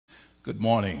Good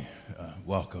morning.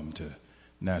 Welcome to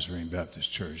Nazarene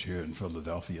Baptist Church here in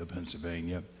Philadelphia,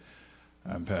 Pennsylvania.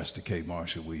 I'm Pastor K.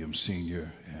 Marshall Williams,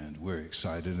 Sr., and we're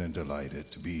excited and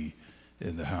delighted to be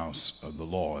in the house of the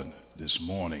Lord this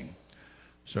morning.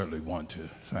 Certainly want to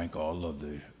thank all of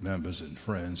the members and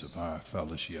friends of our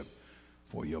fellowship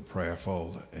for your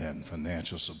prayerful and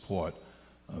financial support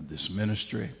of this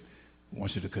ministry. I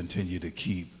want you to continue to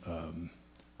keep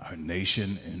our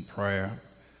nation in prayer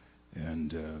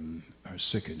and our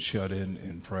sick and shut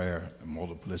in prayer, a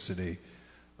multiplicity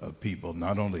of people,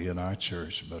 not only in our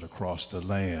church, but across the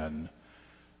land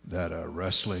that are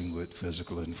wrestling with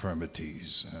physical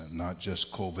infirmities, not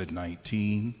just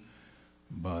COVID-19,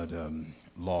 but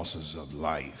losses of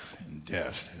life and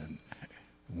death. And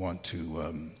want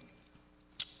to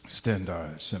extend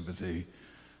our sympathy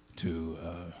to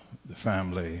the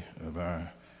family of our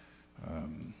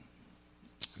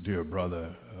dear brother,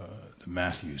 the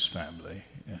Matthews family,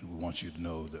 and we want you to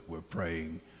know that we're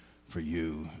praying for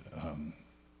you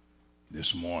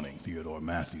this morning. Theodore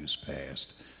Matthews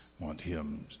passed. Want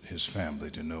his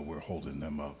family to know we're holding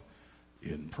them up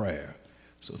in prayer.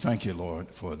 So thank you, Lord,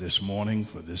 for this morning,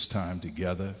 for this time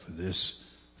together, for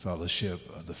this fellowship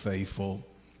of the faithful.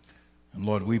 And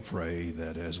Lord, we pray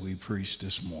that as we preach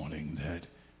this morning, that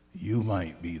you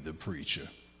might be the preacher,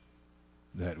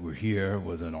 that we're here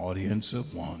with an audience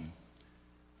of one,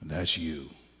 and that's you.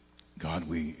 God,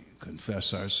 we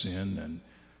confess our sin and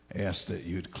ask that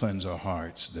you'd cleanse our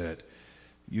hearts, that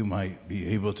you might be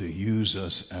able to use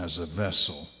us as a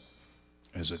vessel,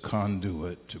 as a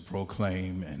conduit to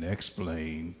proclaim and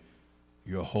explain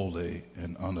your holy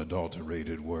and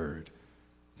unadulterated word.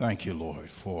 Thank you,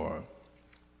 Lord, for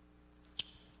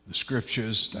the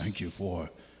scriptures. Thank you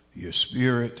for your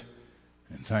spirit.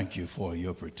 And thank you for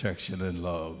your protection and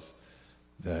love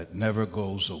that never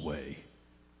goes away.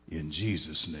 In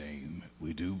Jesus' name,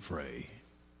 we do pray.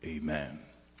 Amen.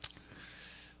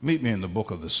 Meet me in the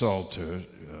book of the Psalter,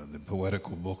 the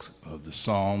poetical book of the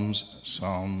Psalms,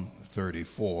 Psalm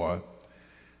 34.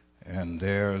 And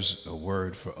there's a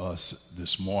word for us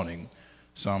this morning,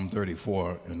 Psalm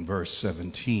 34 in verse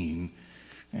 17.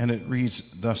 And it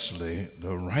reads thusly,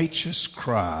 "The righteous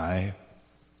cry,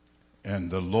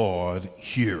 and the Lord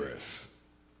heareth,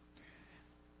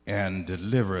 and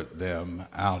delivereth them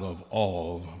out of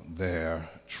all their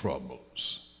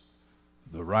troubles."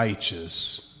 The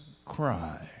righteous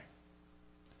cry,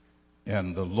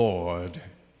 and the Lord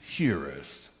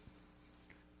heareth,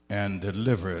 and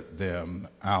delivereth them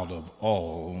out of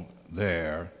all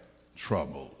their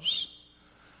troubles.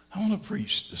 I want to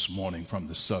preach this morning from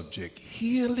the subject,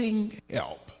 healing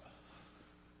help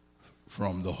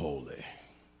from the holy.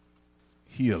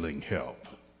 Healing help.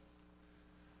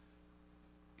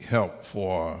 Help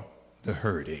for the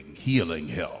hurting. Healing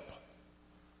help.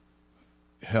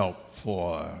 Help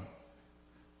for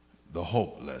the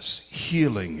hopeless.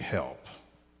 Healing help.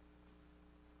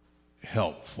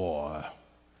 Help for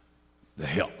the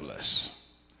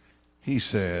helpless. He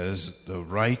says, "The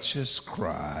righteous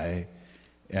cry,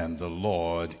 and the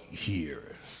Lord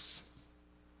heareth."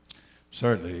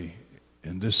 Certainly,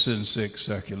 in this sin-sick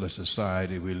secular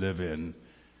society we live in,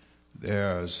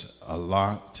 there's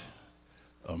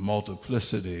a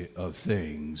multiplicity of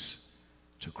things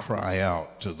to cry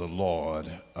out to the Lord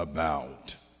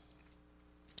about.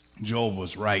 Job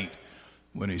was right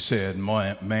when he said,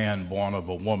 "Man born of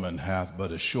a woman hath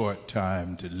but a short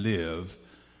time to live,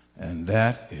 and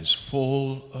that is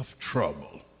full of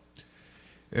trouble."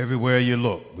 Everywhere you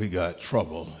look, we got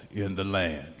trouble in the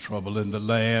land. Trouble in the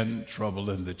land, trouble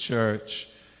in the church,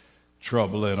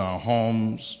 trouble in our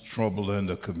homes, trouble in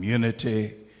the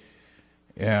community.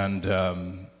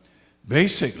 And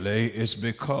basically, it's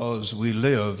because we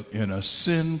live in a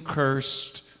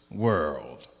sin-cursed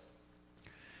world.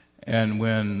 And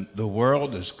when the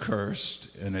world is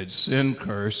cursed and it's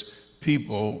sin-cursed,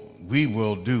 people, we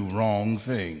will do wrong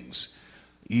things.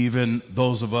 Even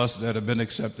those of us that have been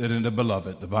accepted in the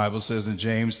beloved. The Bible says in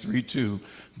James 3:2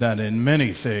 that in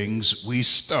many things we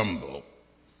stumble.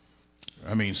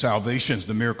 I mean, salvation is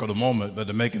the miracle of the moment, but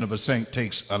the making of a saint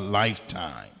takes a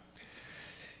lifetime.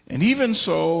 And even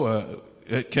so,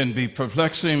 it can be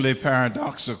perplexingly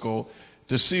paradoxical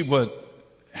to see what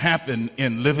happened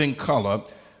in living color.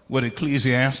 What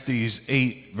Ecclesiastes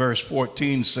 8 verse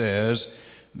 14 says,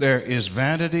 "There is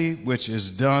vanity which is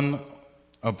done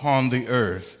upon the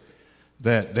earth,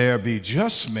 that there be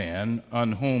just men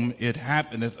on whom it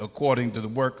happeneth according to the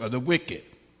work of the wicked.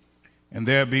 And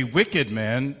there be wicked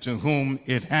men to whom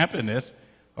it happeneth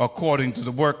according to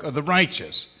the work of the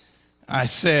righteous." I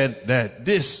said that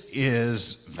this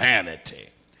is vanity.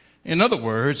 In other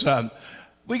words,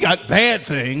 we got bad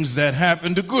things that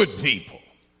happen to good people.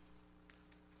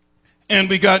 And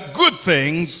we got good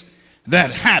things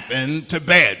that happen to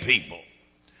bad people.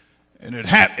 And if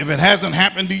it hasn't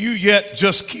happened to you yet,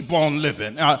 just keep on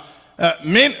living.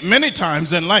 Many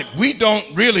times in life, we don't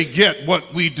really get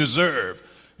what we deserve.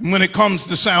 When it comes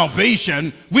to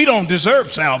salvation, we don't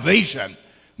deserve salvation.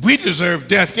 We deserve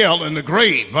death, hell, and the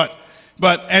grave.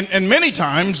 And many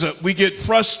times we get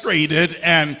frustrated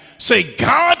and say,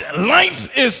 God,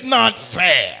 life is not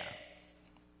fair.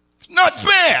 It's not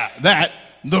fair that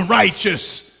the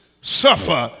righteous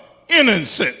suffer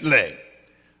innocently.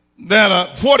 That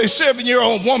a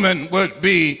 47-year-old woman would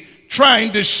be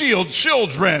trying to shield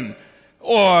children,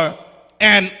 or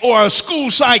a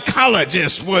school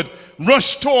psychologist would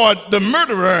rush toward the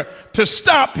murderer to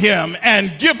stop him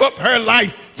and give up her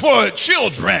life for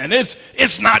children.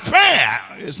 It's not fair.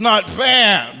 It's not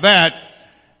fair that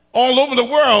all over the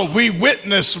world we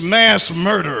witness mass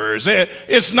murderers.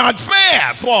 It's not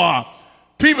fair for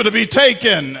people to be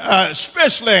taken,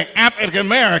 especially African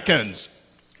Americans,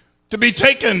 to be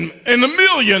taken in the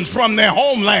millions from their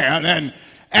homeland and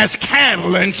as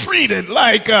cattle and treated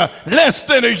like less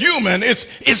than a human.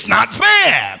 It's not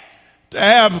fair to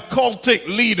have cultic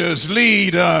leaders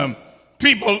lead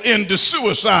people into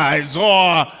suicides,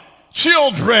 or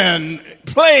children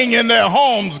playing in their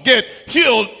homes get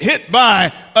hit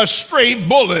by a stray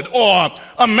bullet, or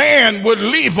a man would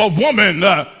leave a woman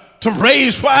to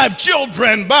raise 5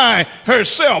 children by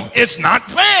herself. It's not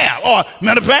fair. Or,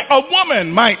 matter of fact, a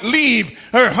woman might leave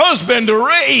her husband to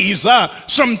raise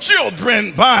some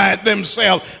children by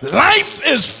themselves. Life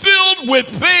is filled with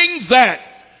things that,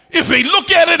 if we look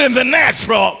at it in the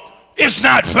natural, it's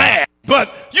not fair.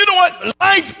 But you know what?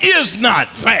 Life is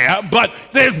not fair. But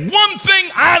there's one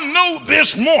thing I know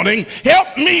this morning.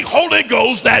 Help me, Holy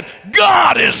Ghost, that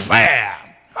God is fair.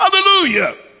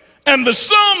 Hallelujah. And the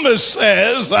psalmist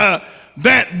says that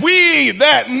we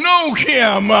that know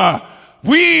him,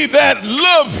 we that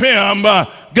love him,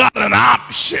 got an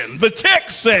option. The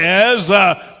text says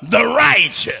the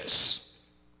righteous.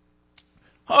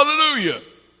 Hallelujah.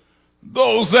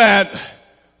 Those that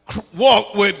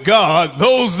walk with God,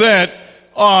 those that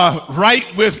are right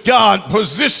with God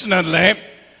positionally,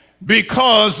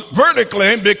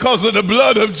 vertically, because of the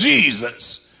blood of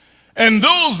Jesus. And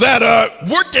those that are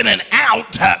working it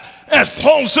out, as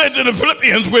Paul said to the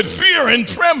Philippians, with fear and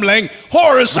trembling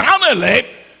horizontally,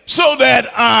 so that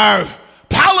our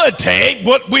polity,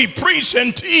 what we preach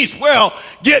and teach, will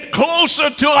get closer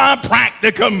to our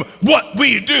practicum, what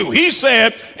we do. He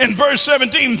said in verse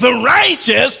 17, the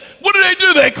righteous, what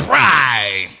do? They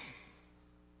cry.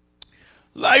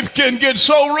 Life can get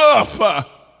so rough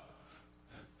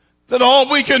that all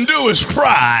we can do is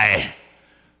cry.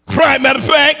 Matter of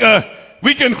fact,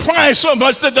 we can cry so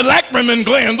much that the lacrimal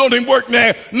gland don't even work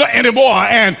there anymore.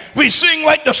 And we sing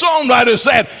like the songwriter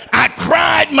said, I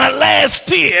cried my last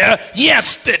tear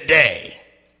yesterday.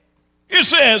 It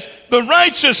says, the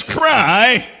righteous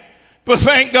cry, but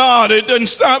thank God it doesn't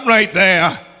stop right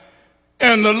there.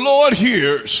 And the Lord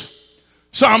hears.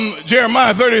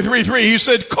 Jeremiah 33:3, he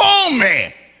said, call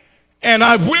me and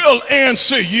I will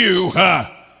answer you.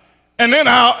 And then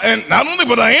and not only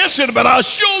will I answer it, but I'll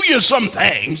show you some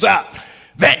things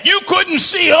that you couldn't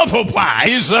see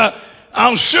otherwise.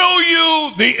 I'll show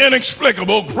you the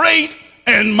inexplicable, great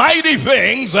and mighty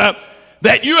things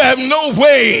that you have no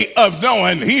way of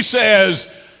knowing. He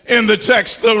says in the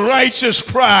text, the righteous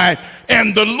cry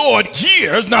and the Lord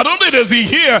hears. Not only does he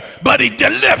hear, but he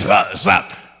delivers.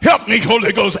 Help me,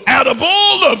 Holy Ghost, out of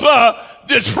all of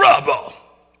the trouble.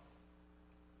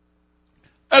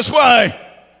 That's why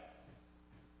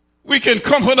we can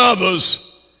comfort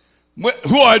others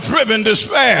who are driven to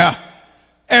despair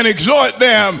and exhort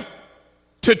them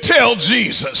to tell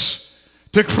Jesus,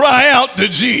 to cry out to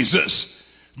Jesus.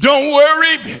 Don't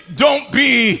worry, don't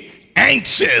be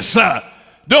anxious,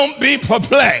 don't be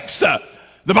perplexed.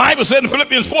 The Bible said in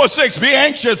Philippians 4:6, be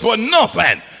anxious for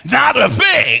nothing, not a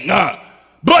thing,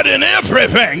 but in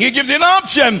everything. He gives you an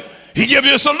option. He gives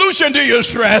you a solution to your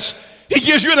stress. He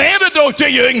gives you an antidote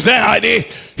to your anxiety.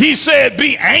 He said,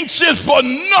 be anxious for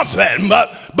nothing,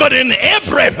 but in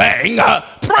everything,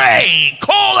 pray,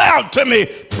 call out to me,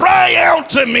 cry out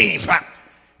to me.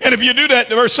 And if you do that,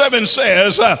 verse 7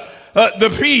 says,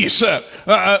 the peace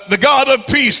the God of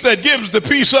peace that gives the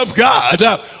peace of God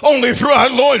only through our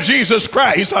Lord Jesus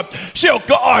Christ shall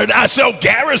guard, shall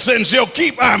garrison, shall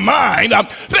keep our mind.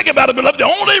 Think about it, beloved. The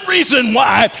only reason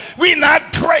why we're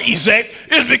not crazy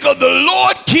is because the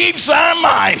Lord keeps our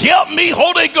mind. Help me,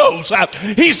 Holy Ghost.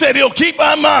 He said he'll keep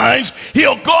our minds.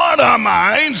 He'll guard our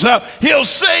minds. He'll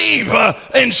save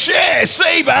and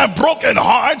save our broken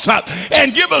hearts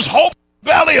and give us hope.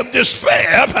 Valley of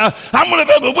despair. I'm going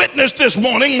to have a witness this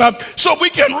morning so we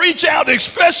can reach out,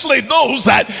 especially those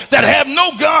that have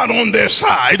no God on their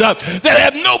side, that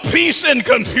have no peace and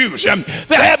confusion,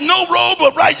 that have no robe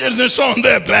of righteousness on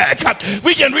their back.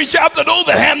 We can reach out to those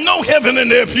that have no heaven in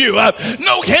their view,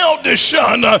 no hell to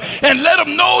shun, and let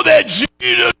them know that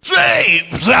Jesus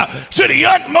saves. To the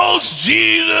utmost,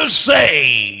 Jesus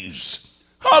saves.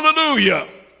 Hallelujah.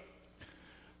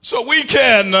 So we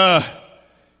can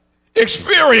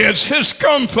experience his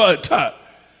comfort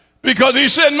because he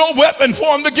said no weapon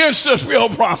formed against us will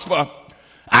prosper.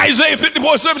 Isaiah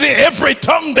 54:17, every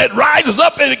tongue that rises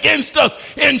up against us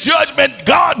in judgment,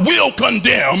 God will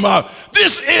condemn.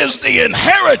 This is the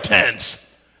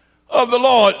inheritance of the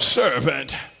Lord's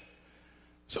servant.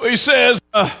 So he says,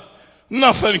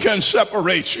 nothing can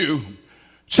separate you.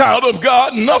 Child of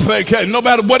God, nothing can, no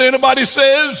matter what anybody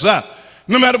says,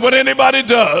 no matter what anybody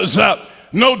does,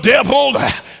 no devil,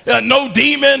 no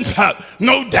demon,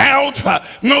 no doubt,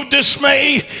 no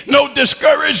dismay, no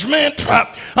discouragement,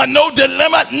 no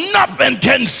dilemma. Nothing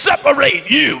can separate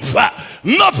you.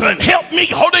 Nothing, help me,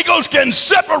 Holy Ghost, can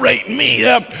separate me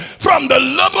from the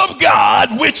love of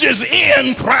God which is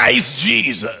in Christ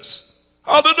Jesus.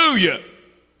 Hallelujah.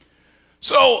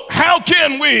 So how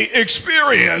can we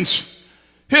experience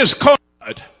his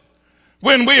comfort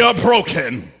when we are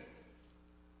broken?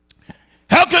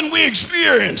 How can we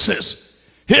experience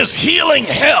his healing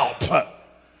help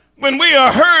when we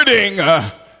are hurting?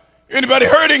 Anybody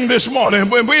hurting this morning?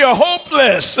 When we are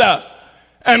hopeless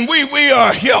and we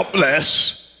are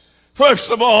helpless. First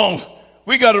of all,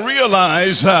 we got to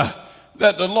realize that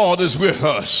the Lord is with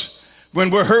us. When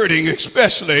we're hurting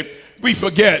especially, we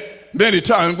forget many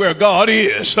times where God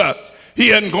is. He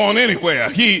hasn't gone anywhere.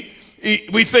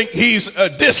 We think he's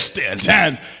distant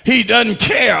and he doesn't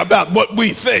care about what we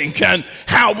think and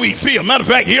how we feel. Matter of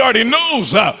fact, he already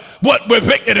knows what we're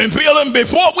thinking and feeling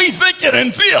before we think it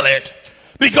and feel it,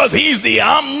 because he's the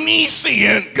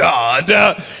omniscient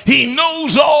God. He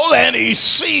knows all and he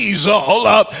sees all,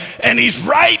 and he's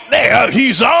right there.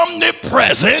 He's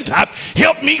omnipresent.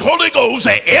 Help me, Holy Ghost.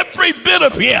 Every bit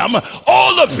of him,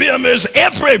 all of him is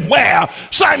everywhere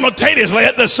simultaneously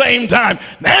at the same time.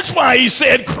 That's why he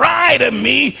said, cry to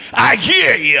me, I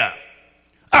hear you.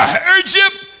 I heard you.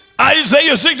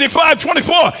 Isaiah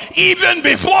 65:24. Even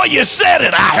before you said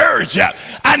it, I heard you.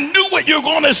 I knew what you were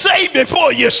going to say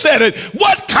before you said it.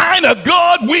 What kind of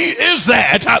God is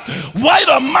that? What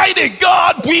a mighty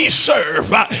God we serve.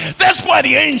 That's why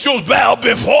the angels bow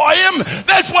before him.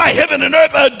 That's why heaven and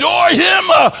earth adore him.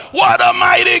 What a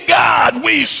mighty God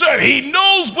we serve. He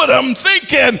knows what I'm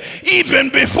thinking even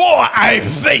before I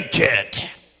think it.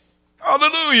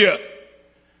 Hallelujah.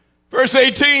 Verse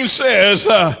 18 says,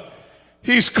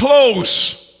 he's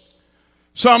close.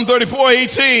 Psalm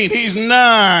 34:18, he's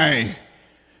nigh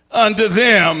unto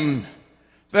them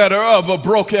that are of a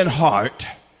broken heart.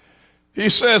 He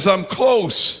says, I'm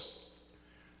close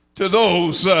to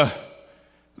those that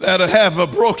have a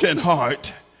broken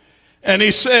heart. And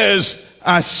he says,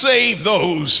 I save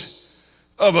those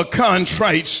of a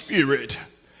contrite spirit.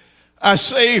 I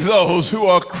save those who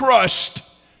are crushed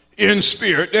in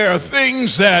spirit. There are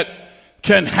things that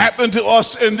can happen to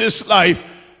us in this life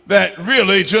that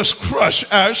really just crush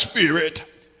our spirit.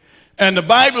 And the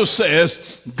Bible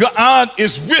says God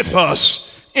is with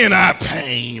us in our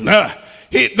pain.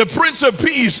 The Prince of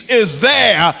Peace is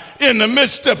there in the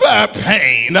midst of our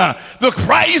pain. The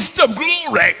Christ of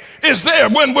glory is there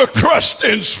when we're crushed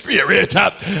in spirit.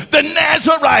 The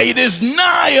Nazarite is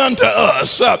nigh unto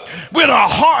us when our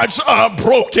hearts are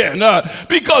broken,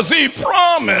 because he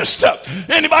promised.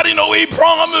 Anybody know he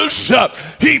promised?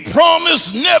 He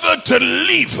promised never to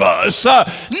leave us,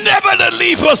 never to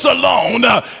leave us alone.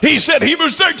 He said,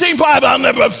 Hebrews 13:5, I'll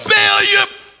never fail you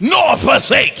nor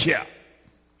forsake you.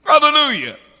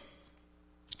 Hallelujah.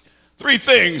 Three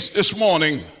things this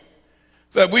morning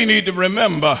that we need to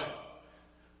remember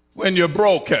when you're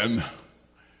broken,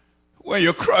 when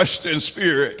you're crushed in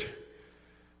spirit,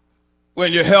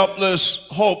 when you're helpless,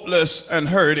 hopeless, and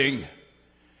hurting,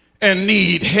 and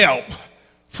need help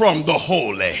from the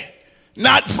holy,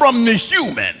 not from the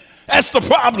human. That's the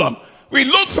problem. We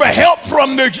look for help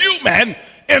from the human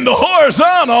in the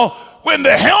horizontal when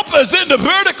the help is in the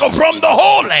vertical from the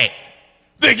holy.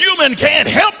 The human can't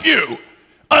help you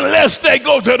unless they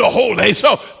go to the holy.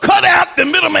 So cut out the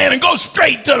middleman and go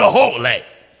straight to the holy.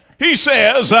 He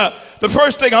says, the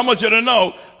first thing I want you to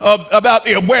know about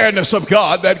the awareness of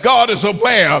God, that God is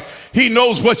aware. He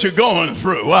knows what you're going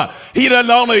through. He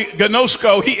doesn't only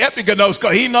gnosko, he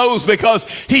epignosko. He knows because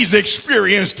he's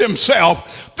experienced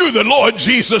himself through the Lord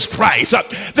Jesus Christ.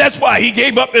 That's why he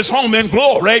gave up his home in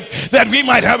glory, that we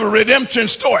might have a redemption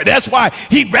story. That's why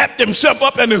he wrapped himself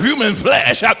up in the human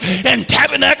flesh and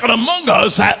tabernacled among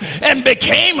us and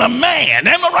became a man.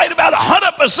 Am I right about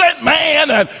 100%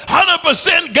 man and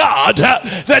 100% God,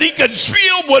 that he could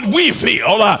feel what we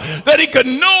feel, that he could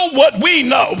know what we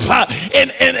know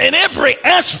in every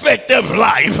aspect of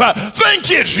life. Thank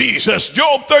you, Jesus.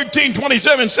 Job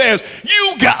 13:27 says,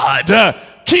 you, God,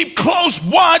 keep close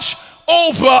watch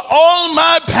over all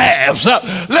my paths.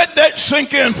 Let that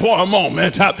sink in for a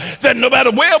moment. That no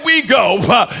matter where we go,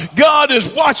 God is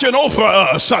watching over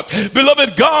us.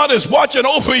 Beloved, God is watching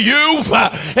over you,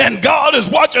 and God is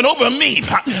watching over me.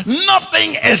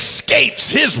 Nothing escapes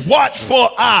his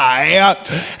watchful eye.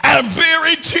 Our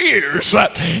very tears,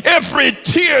 every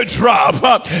teardrop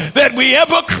that we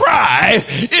ever cry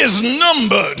is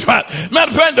numbered.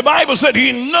 Matter of fact, the Bible said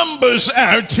he numbers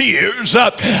our tears.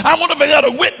 I wonder if I got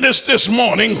a witness this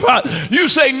morning. You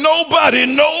say nobody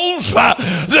knows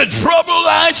the trouble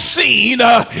I've seen.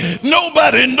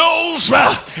 Nobody knows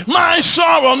my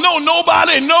sorrow. No,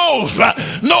 nobody knows.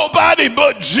 Nobody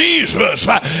but Jesus.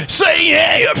 Say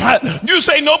yeah. You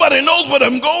say nobody knows what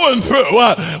I'm going through.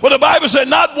 Well, the Bible said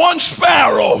not one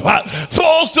sparrow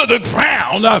falls to the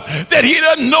ground that he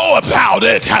doesn't know about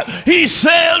it. He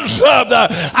says,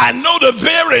 I know the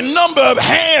very number of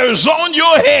hairs on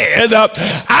your head.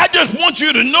 I just want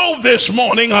you to know this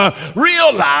morning,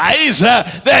 realize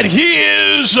that he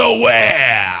is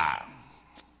aware.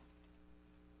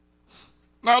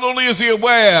 Not only is he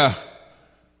aware,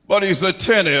 but he's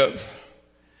attentive.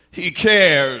 He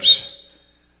cares.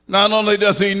 Not only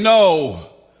does he know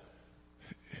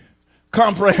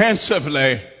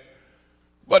comprehensively,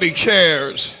 but he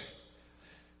cares.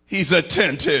 He's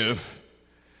attentive.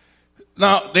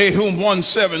 Now, Nahum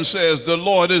 1:7 says, the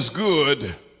Lord is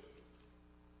good.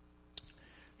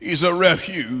 He's a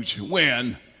refuge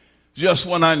when? Just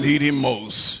when I need him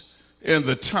most. In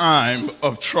the time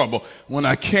of trouble. When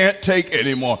I can't take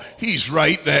anymore. He's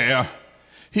right there.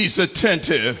 He's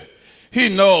attentive. He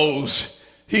knows.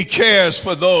 He cares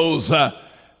for those,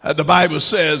 the Bible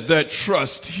says, that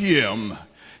trust him.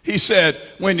 He said,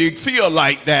 when you feel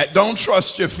like that, don't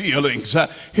trust your feelings.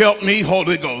 Help me,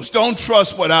 Holy Ghost. Don't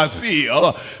trust what I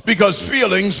feel, because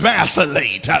feelings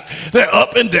vacillate. They're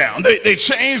up and down. They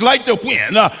change like the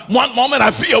wind. One moment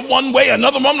I feel one way,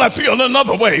 another moment I feel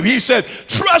another way. He said,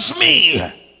 trust me.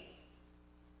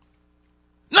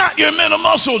 Not your mental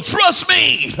muscle. Trust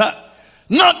me.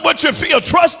 Not what you feel.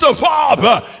 Trust the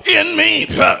Father in me.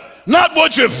 Not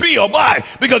what you feel. Why?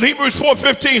 Because Hebrews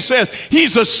 4:15 says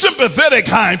he's a sympathetic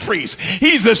high priest.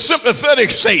 He's a sympathetic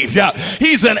Savior.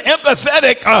 He's an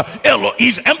empathetic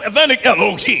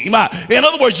Elohim. In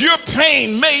other words, your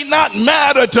pain may not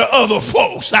matter to other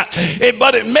folks,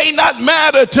 but it may not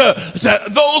matter to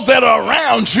those that are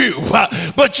around you,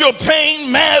 but your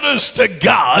pain matters to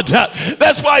God.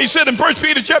 That's why he said in 1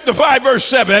 Peter chapter 5 verse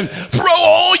 7, throw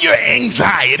all your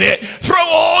anxiety, throw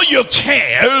all your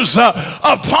cares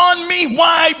upon me.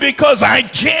 Why? Because I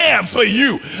care for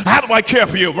you. How do I care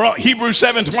for you? Hebrews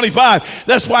 7:25.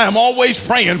 That's why I'm always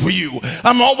praying for you.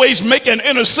 I'm always making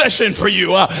intercession for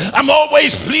you. I'm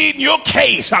always pleading your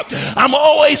case. I'm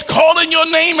always calling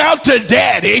your name out to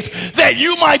Daddy, that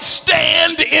you might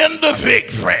stand in the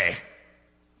victory.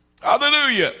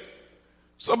 Hallelujah.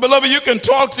 So, beloved, you can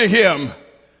talk to him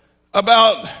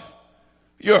about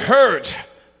your hurt.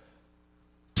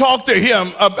 Talk to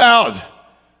him about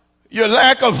your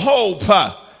lack of hope.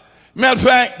 Matter of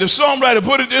fact, the songwriter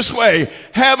put it this way: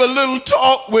 have a little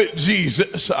talk with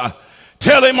Jesus.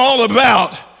 Tell him all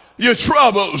about your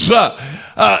troubles.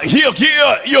 He'll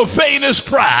hear your faintest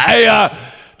cry.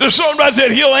 The songwriter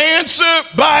said he'll answer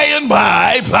by and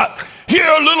by. Hear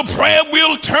a little prayer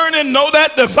wheel turn and know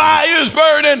that the fire is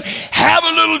burning. Have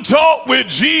a little talk with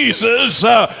Jesus.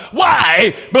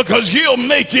 Why? Because he'll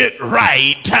make it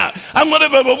right. I'm going to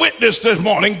have a witness this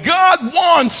morning. God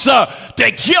wants to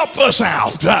help us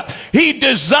out. He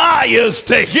desires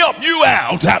to help you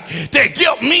out, to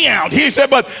help me out. He said,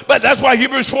 but that's why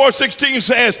Hebrews 4:16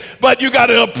 says, but you got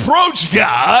to approach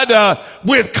God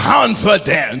with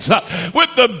confidence,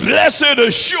 with the blessed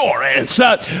assurance.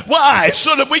 Why?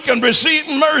 So that we can receive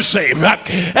mercy.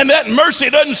 And that mercy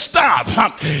doesn't stop.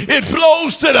 It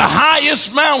flows to the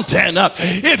highest mountain.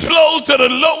 It flows to the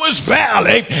lowest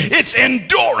valley. It's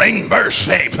enduring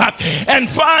mercy. And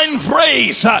find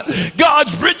grace.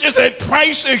 God's riches at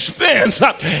Christ's expense.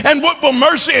 And what will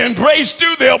mercy and grace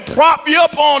do? They'll prop you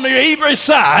up on every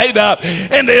side,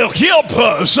 and they'll help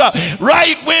us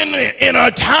right when in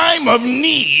a time of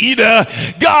need.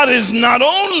 God is not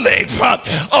only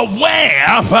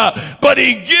aware, but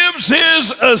he gives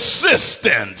his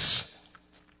assistance.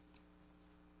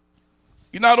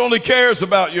 He not only cares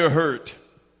about your hurt,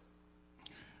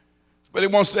 but he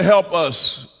wants to help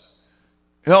us,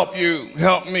 help you,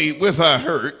 help me with our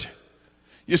hurt.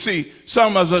 You see,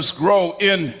 some of us grow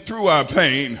in through our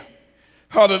pain.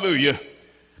 Hallelujah.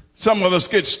 Some of us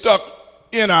get stuck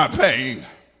in our pain.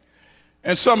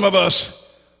 And some of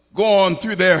us go on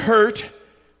through their hurt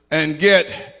and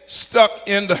get stuck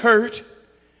in the hurt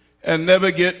and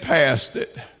never get past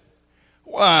it.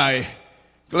 Why?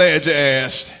 Glad you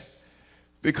asked.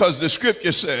 Because the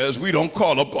scripture says we don't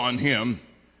call upon him.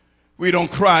 We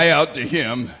don't cry out to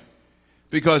him,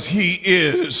 because he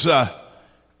is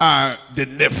our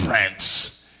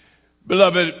deliverance.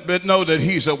 Beloved, but know that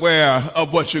he's aware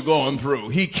of what you're going through.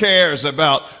 He cares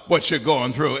about what you're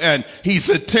going through, and he's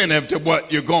attentive to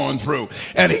what you're going through.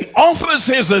 And he offers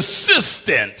his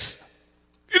assistance.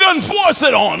 He doesn't force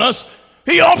it on us.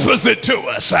 He offers it to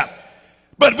us.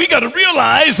 But we got to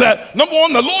realize that, number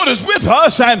one, the Lord is with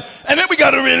us, and then we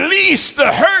got to release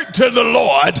the hurt to the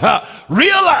Lord.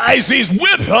 Realize he's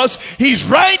with us. He's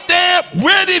right there,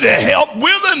 ready to help,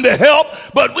 willing to help,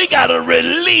 but we got to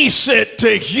release it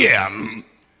to him.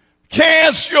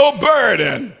 Cast your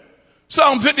burden.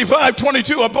 Psalm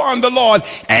 55:22, upon the Lord,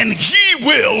 and he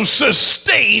will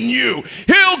sustain you.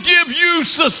 He'll give you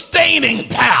sustaining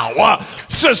power,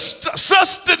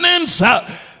 sustenance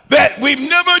that we've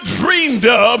never dreamed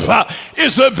of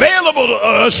is available to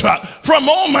us from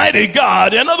Almighty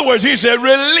God. In other words, he said,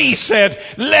 release it,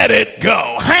 let it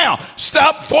go. How?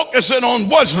 Stop focusing on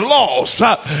what's lost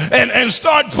and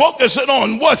start focusing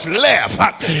on what's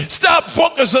left. Stop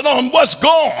focusing on what's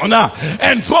gone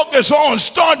and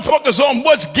start focusing on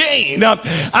what's gained.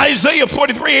 Isaiah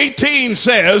 43:18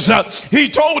 says, he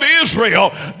told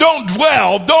Israel, don't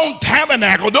dwell, don't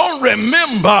tabernacle, don't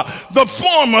remember the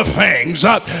former things.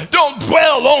 Don't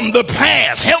dwell on the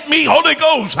past. Help me, Holy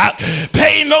Ghost.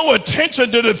 Pay no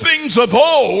attention to the things of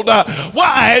old.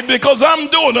 Why? Because I'm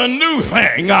doing a new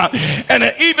thing.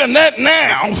 And even that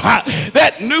now,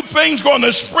 that new thing's going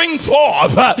to spring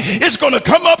forth. It's going to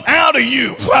come up out of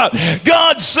you.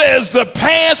 God says the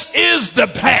past is the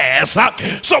past.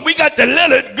 So we got to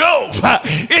let it go.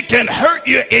 It can hurt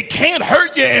you. It can't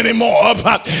hurt you anymore.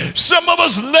 Some of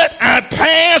us let our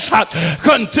past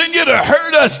continue to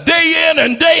hurt us day in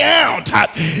and day out.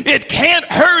 It can't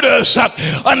hurt us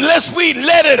unless we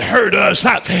let it hurt us.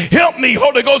 Help me,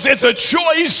 Holy Ghost. It's a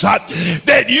choice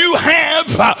that you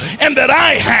have and that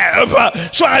I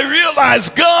have. So I realize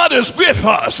God is with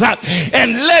us,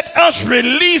 and let us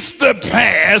release the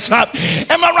past.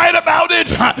 Am I right about it?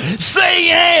 Say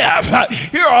yeah.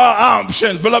 Here are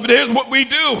options, beloved. Here's what we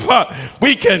do.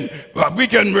 We can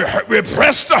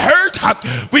repress the hurt.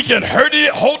 We can hurt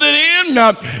it, hold it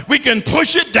in. We can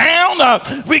push it down.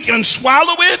 We can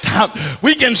swallow it.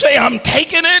 We can say, I'm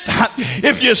taking it.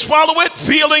 If you swallow it,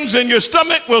 feelings in your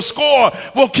stomach will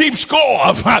keep score.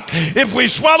 If we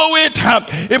swallow it,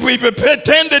 if we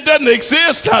pretend it doesn't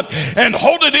exist and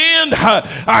hold it in,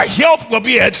 our health will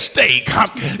be at stake.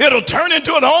 It'll turn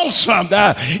into an ulcer.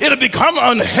 It'll become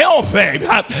unhealthy.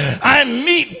 I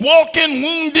meet walking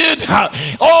wounded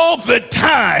all the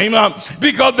time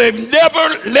because they've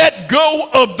never let go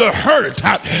of the hurt.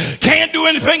 Can't do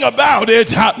anything about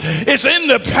it. It's in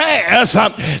the past.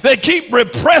 They keep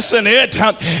repressing it,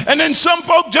 and then some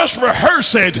folk just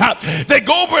rehearse it. They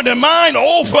go over their mind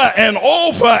over and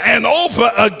over and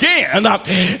over again,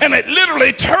 and it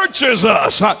literally tortures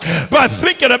us by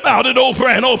thinking about it over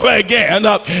and over again,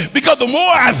 because the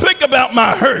more I think about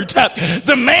my hurt,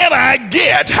 the madder I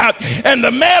get, and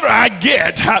the madder I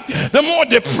get, the more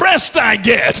depressed I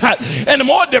get, and the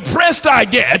more depressed I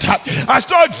get, I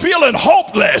start feeling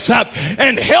hopeless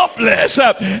and helpless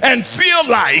and feel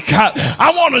like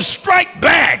I want to strike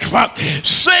back.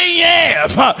 Say say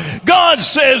yeah. God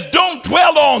says don't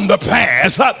dwell on the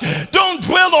past. Don't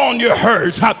dwell on your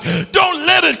hurts. Don't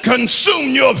let it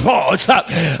consume your thoughts.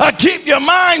 Keep your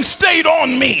mind stayed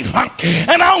on me,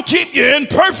 and I'll keep you in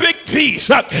perfect peace.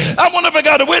 I wonder if I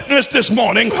got a witness this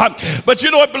morning. But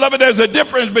you know what, beloved, there's a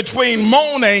difference between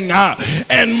moaning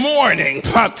and mourning,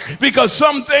 because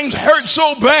some things hurt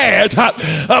so bad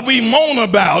we moan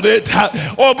about it,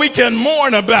 or we can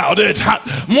mourn about it.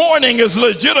 Mourning is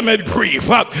legitimate grief,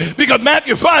 because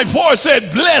Matthew 5:4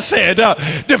 said,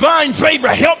 blessed, divine favor,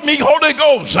 help me, Holy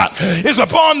Ghost, is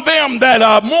upon them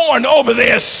that mourn over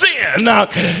their sin,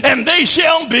 and they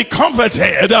shall be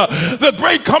comforted. The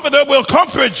great comforter will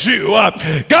comfort you.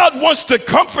 God wants to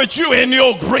comfort you in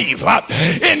your grief,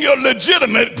 in your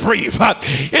legitimate grief,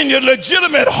 in your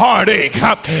legitimate heartache.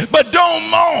 But don't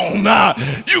moan.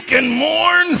 You can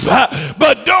mourn,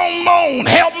 but don't moan.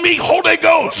 Help me, Holy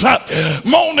Ghost.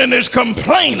 Moaning is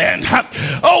complaining.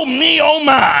 Oh me, oh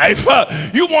my.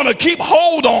 You want to keep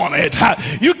hold on it.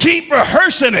 You keep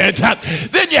rehearsing it.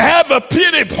 Then you have a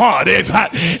pity party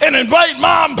and invite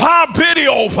mom, pop, pity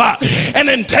over, and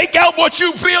then take out what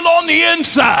you feel on the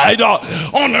inside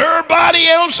on everybody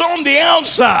else on the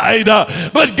outside.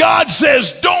 But God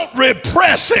says don't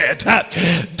repress it,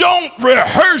 don't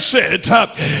rehearse it,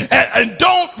 and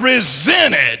don't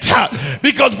resent it,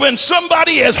 because when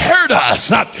somebody has hurt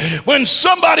us, when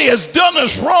somebody has done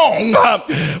us wrong,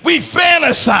 we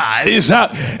fantasize.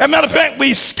 As a matter of fact,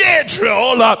 we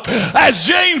schedule, as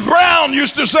James Brown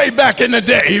used to say back in the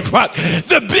day,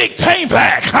 the big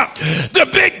payback. The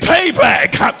big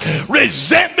payback.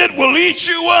 Resentment will eat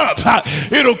you up.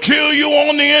 It'll kill you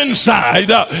on the inside.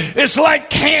 It's like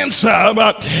cancer.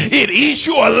 It eats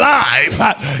you alive.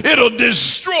 It'll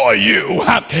destroy you.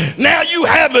 Now you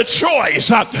have a choice.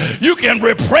 You can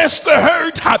repress the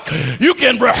hurt. You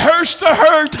can rehearse the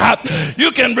hurt.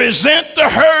 You can resent the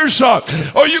hurt.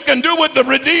 Or you can do what the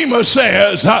Redeemer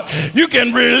says. You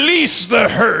can release the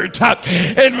hurt.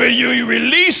 And when you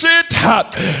release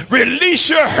it, release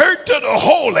your hurt to the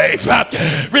Holy.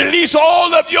 Release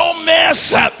all of your mess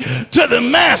to the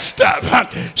Master.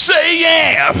 Say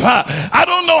yeah. I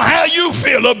don't know how you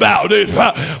feel about it,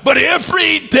 but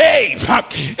every day,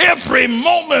 every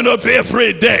moment of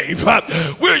every day,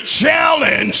 we're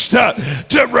challenged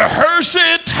to rehearse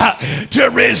it, to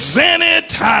resent it,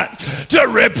 to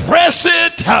repress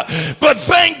it. But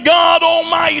thank God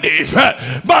Almighty,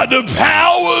 by the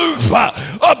power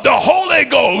of the Holy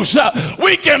Ghost,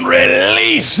 we can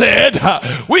release it.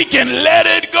 We can let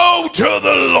it go to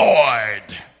the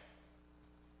Lord.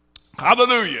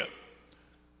 Hallelujah.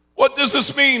 What does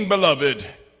this mean, beloved?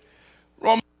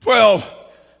 Romans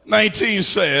 12:19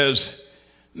 says,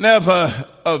 never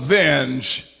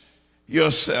avenge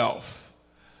yourself.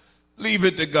 Leave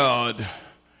it to God.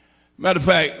 Matter of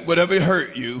fact, whatever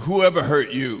hurt you, whoever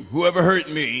hurt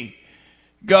me,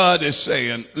 God is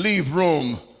saying, leave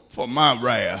room for my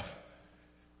wrath.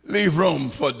 Leave room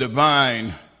for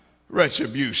divine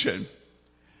retribution.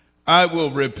 I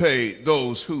will repay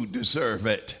those who deserve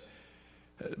it.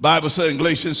 The Bible says in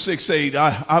Galatians 6:8,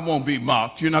 I won't be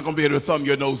mocked. You're not going to be able to thumb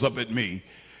your nose up at me.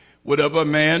 Whatever a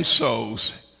man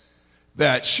sows,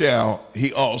 that shall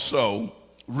he also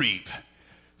reap.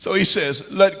 So he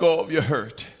says, let go of your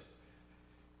hurt.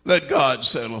 Let God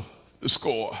settle the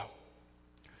score.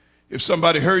 If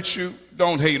somebody hurts you,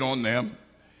 don't hate on them.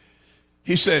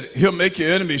 He said, he'll make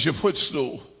your enemies your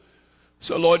footstool.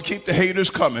 So Lord, keep the haters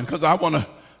coming, because I want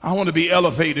to be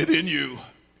elevated in you.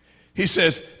 He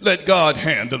says, let God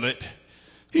handle it.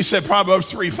 He said,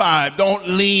 Proverbs 3:5, don't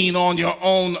lean on your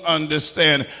own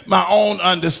understanding. My own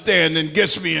understanding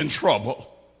gets me in trouble.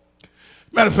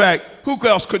 Matter of fact, who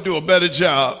else could do a better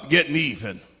job getting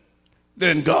even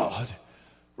than God?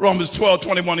 Romans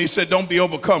 12:21, he said, don't be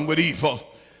overcome with evil,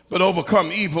 but overcome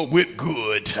evil with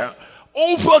good.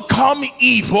 Overcome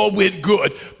evil with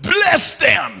good. Bless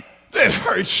them that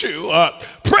hurt you.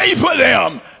 Pray for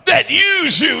them that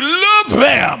use you. Love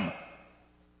them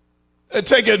that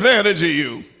take advantage of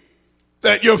you.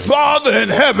 That your Father in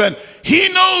heaven, he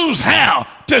knows how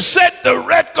to set the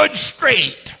record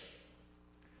straight.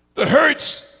 The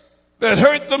hurts that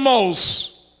hurt the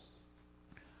most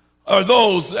are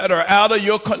those that are out of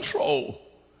your control.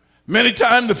 Many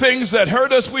times the things that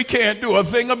hurt us, we can't do a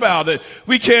thing about it.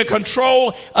 We can't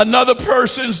control another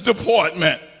person's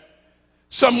deportment.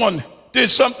 Someone did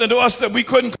something to us that we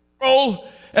couldn't control,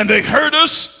 and they hurt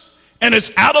us, and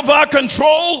it's out of our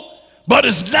control, but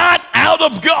it's not out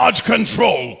of God's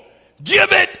control.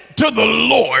 Give it to the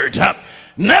Lord.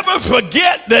 Never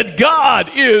forget that God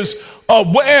is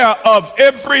aware of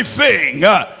everything.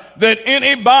 that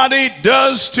anybody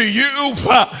does to you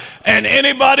and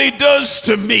anybody does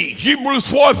to me. Hebrews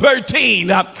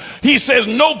 4:13, he says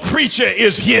no creature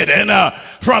is hidden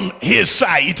from his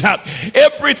sight.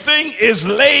 Everything is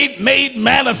made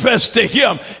manifest to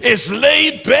him. It's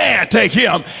laid bare to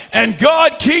him. And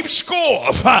God keeps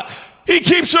score. He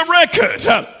keeps a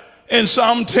record. In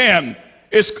Psalm 10,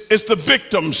 it's the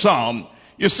victim psalm.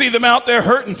 You see them out there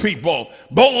hurting people,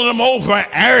 bowling them over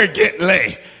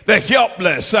arrogantly. The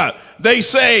helpless, they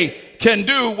say, can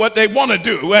do what they want to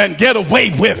do and get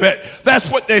away with it. That's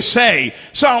what they say.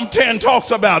 Psalm 10 talks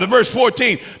about it. Verse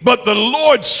 14, but the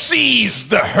Lord sees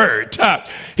the hurt.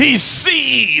 He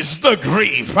sees the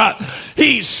grief.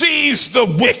 He sees the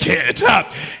wicked.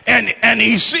 And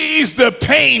he sees the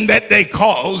pain that they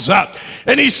cause.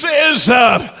 And he says,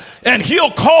 and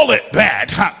he'll call it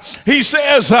that. He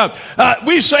says,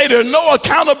 we say there's no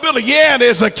accountability. Yeah,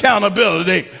 there's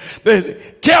accountability. There's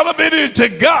accountability to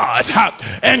God,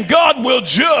 and God will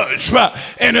judge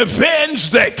and avenge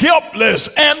the helpless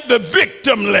and the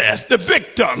victimless. The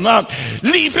victim,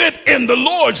 leave it in the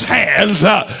Lord's hands.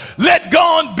 Let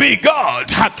God be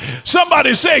God.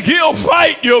 Somebody say he'll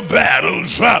fight your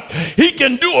battles. He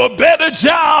can do a better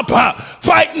job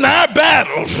fighting our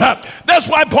battles. That's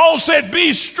why Paul said,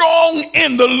 be strong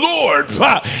in the Lord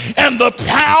and the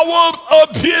power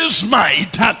of his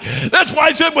might. That's why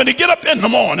he said, when you get up in the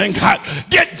morning,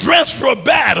 get dressed for a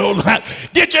battle.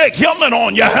 Get your helmet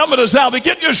on, your helmet of salvation.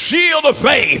 Get your shield of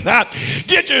faith.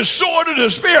 Get your sword of the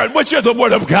Spirit, which is the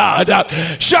word of God.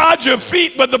 Shod your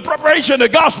feet with the preparation of the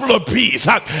gospel of peace.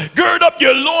 Gird up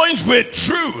your loins with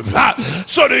truth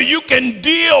so that you can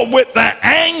deal with the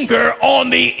anger on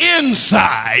the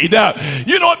inside.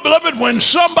 You know what, beloved? When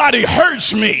somebody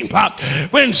hurts me,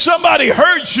 when somebody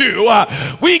hurts you,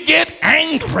 we get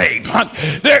angry.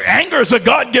 Their anger is a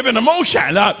God-given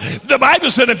emotion. The Bible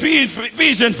said in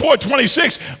Ephesians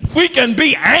 4:26, we can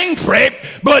be angry,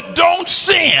 but don't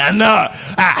sin.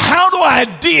 How do I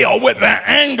deal with the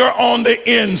anger on the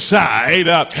inside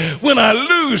when I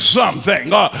lose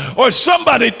something or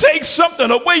somebody takes something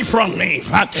away from me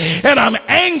and I'm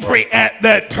angry at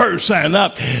that person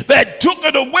that took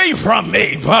it away from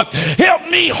me? Help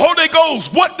me, Holy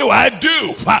Ghost. What do I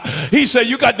do? He said,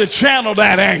 you got to channel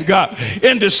that anger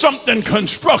into something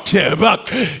constructive.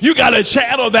 You got to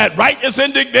channel that righteous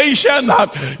indignation.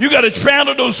 You got to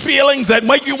channel those feelings that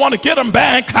make you want to get them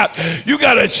back. You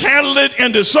got to channel it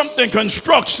into something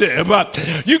constructive.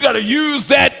 You got to use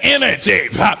that energy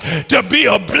to be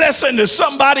a blessing to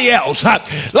somebody else.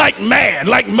 Like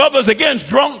mothers against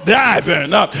drunk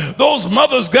driving. Those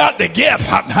mothers got the gift.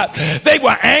 They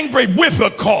were angry with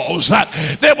a cause.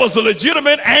 There was a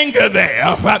legitimate anger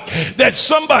there that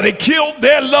somebody killed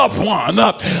their loved one,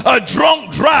 a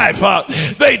drunk driver.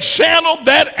 They channeled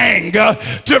that anger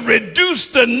to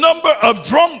reduce the number of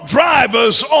drunk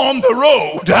drivers on the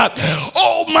road.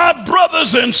 Oh, my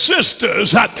brothers and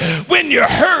sisters, when you're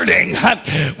hurting,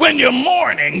 when you're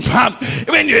mourning,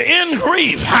 when you're in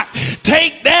grief,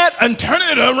 take that and turn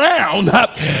it around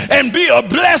and be a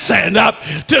blessing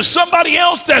to somebody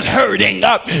else that's hurting.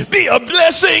 Be a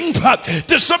blessing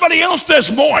to somebody else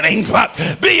that's mourning.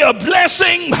 Be a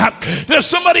blessing to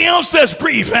somebody else that's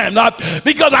grieving.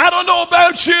 Because I don't know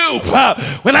about you,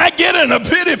 when I get in a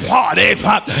pity party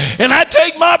and I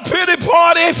take my pity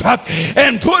party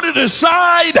and put it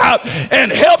aside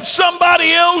and help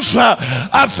somebody else,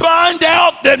 I find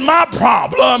out that my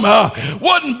problem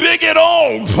wasn't big at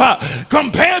all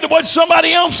compared to what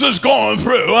somebody else is going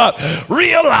through.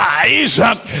 Realize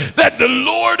that the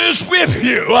Lord is with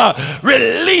you.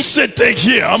 Release it to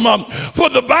him, for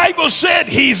the Bible said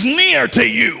he's near to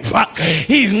you.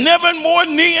 He's never more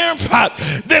near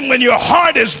than when your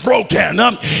heart is broken.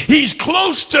 He's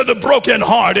close to the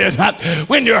brokenhearted.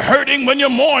 When you're hurting, when you're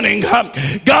mourning,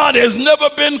 God has never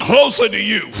been closer to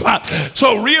you.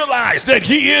 So realize that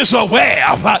he is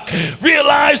aware.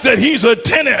 Realize that he's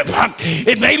attentive.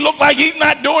 It may look like he's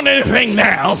not doing anything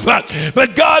now,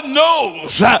 but God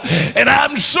knows, and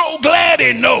I'm so glad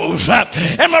he knows.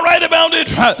 Am I right about it?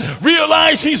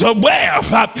 Realize he's aware.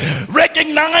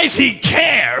 Recognize he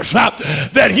cares,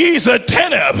 that he's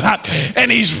attentive,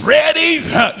 and he's ready.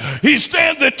 He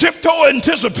stands at tiptoe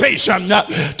anticipation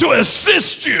to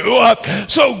assist you.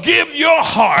 So give your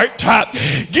heart,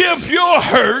 give your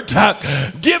hurt,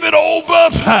 give it over,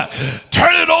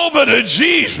 turn it over to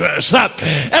Jesus.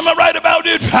 Am I right about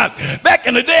it? Back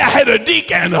in the day, I had a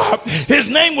deacon. His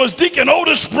name was Deacon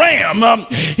Otis Bram.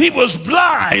 He was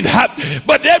blind,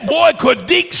 but that boy could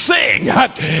sing,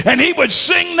 and he would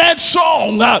sing that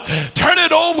song, turn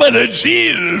it over to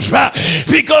Jesus,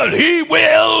 because he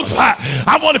will.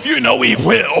 I want if you know he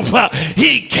will.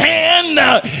 He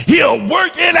can. He'll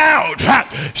work it out.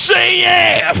 Say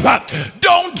yeah.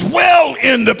 Don't dwell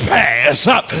in the past.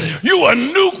 You a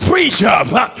new creature.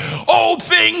 Old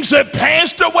things have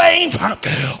passed away.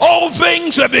 All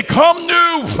things have become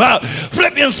new.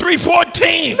 Philippians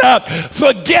 3:14.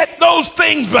 Forget those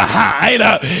things behind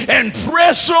and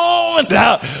press on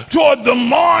toward the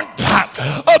mark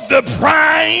of the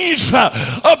prize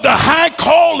of the high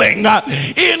calling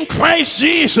in Christ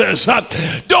Jesus.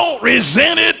 Don't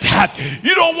resent it.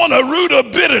 You don't want a root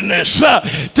of bitterness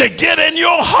to get in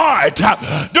your heart.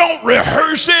 Don't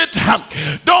rehearse it.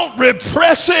 Don't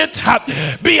repress it.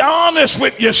 Be honest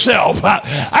with yourself.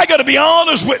 I got to be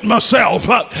honest with myself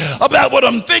about what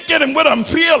I'm thinking and what I'm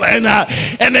feeling,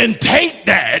 and then take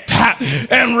that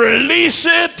and release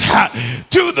it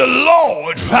to the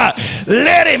Lord.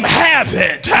 Let him have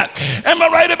it. Am I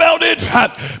right about it?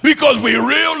 Because we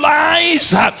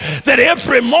realize that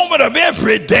every moment of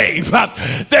every day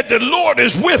that the Lord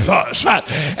is with us,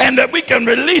 and that we can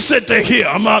release it to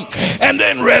him, and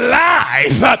then rely.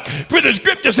 For the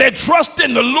scripture said, trust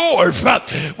in the Lord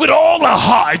with all our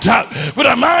heart, with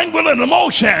our mind, will, and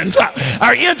emotions,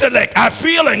 our intellect, our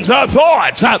feelings, our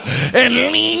thoughts, and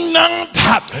lean not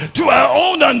to our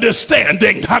own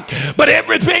understanding, but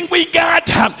everything we got,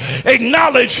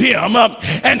 acknowledge him,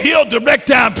 and he'll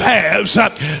direct our paths.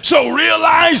 So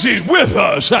realize he's with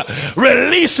us,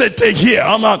 release it to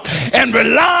him, and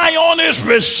rely on his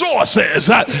resources.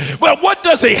 Well, what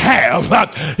does he have?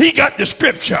 He got the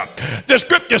scripture. The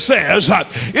scripture says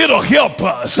it'll help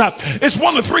us. It's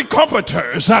one of three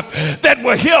comforters that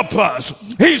will help us.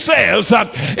 He says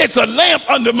it's a lamp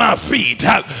under my feet,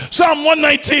 Psalm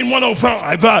 119,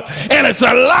 105, and it's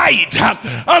a light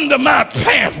under my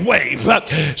pathway,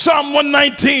 Psalm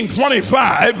 119,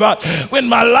 25, when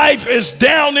my life is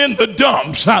down in the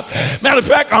dumps. Matter of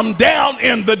fact, I'm down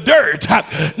in the dirt,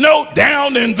 no,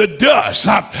 down in the dust,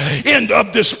 end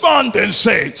of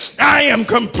despondency. I am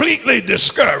completely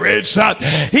discouraged.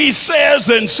 He says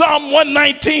in Psalm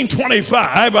 119,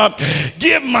 25,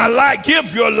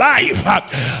 give your life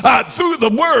through the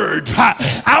word.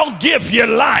 I'll give you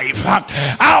life.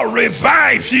 I'll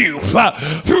revive you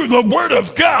through the word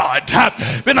of God.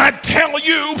 And I tell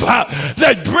you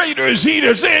that greater is he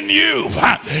that's in you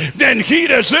than he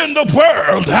that's in the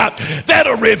world.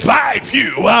 That'll revive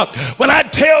you. When I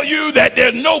tell you that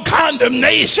there's no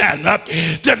condemnation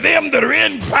to them that are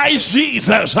in Christ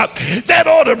Jesus, that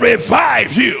ought to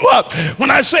revive you.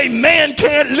 When I say man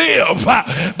can't live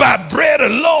by bread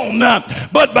alone,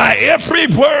 but by every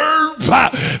word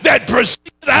that proceeds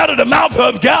out of the mouth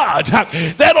of God,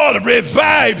 that ought to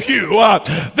revive you.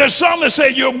 The psalmist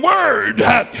said, your word,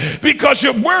 because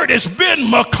your word has been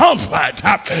my comfort.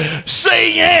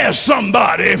 Say yes,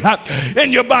 somebody,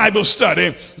 in your Bible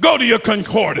study. Go to your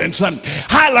concordance and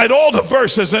highlight all the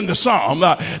verses in the psalm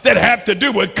that have to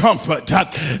do with comfort.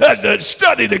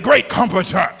 Study the great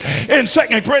comforter in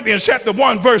 2 Corinthians chapter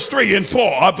 1, verse 3 and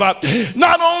 4.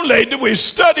 Not only do we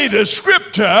study the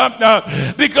scripture,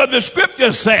 because the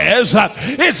scripture says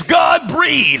it's God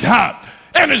breathed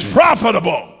and it's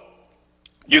profitable.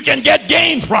 You can get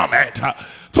gain from it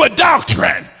for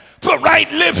doctrine, for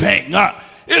right living.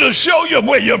 It'll show you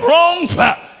where you're wrong,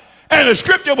 and the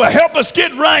scripture will help us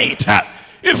get right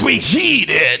if we heed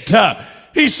it.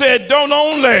 He said, don't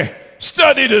only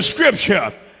study the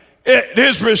scripture,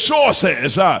 his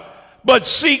resources, but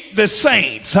seek the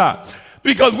saints,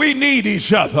 because we need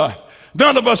each other.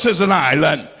 None of us is an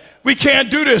island. We can't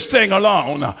do this thing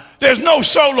alone. There's no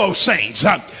solo saints.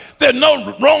 There's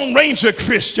no Lone Ranger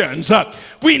Christians.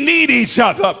 We need each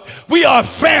other. We are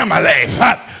family.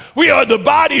 We are the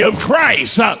body of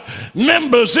Christ.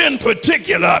 Members in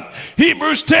particular.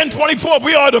 Hebrews 10:24,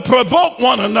 we are to provoke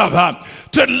one another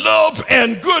to love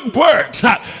and good works.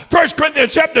 1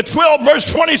 Corinthians chapter 12,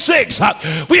 verse 26,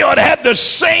 we ought to have the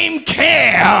same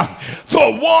care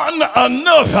for one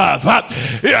another.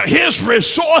 His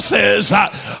resources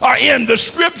are in the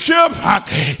scripture.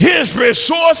 His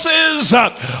resources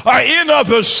are in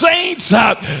other saints,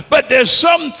 but there's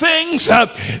some things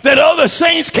that other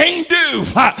saints can't do.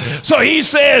 So he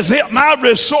says, my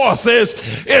resources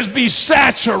is be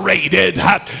saturated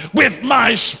with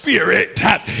my spirit.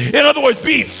 In other words,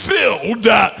 be filled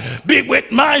be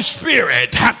with my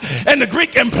spirit. And the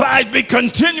Greek implies be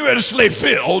continuously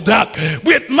filled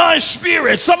with my spirit.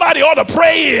 spirit. Somebody ought to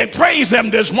pray and praise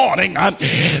him this morning,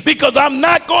 because I'm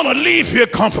not going to leave here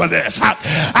comfortless.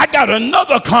 I got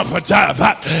another comforter,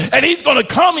 and he's going to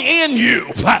come in you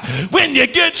when you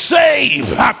get saved.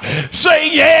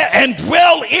 Say yeah and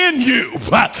dwell in you.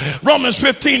 Romans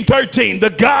 15:13, the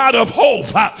God of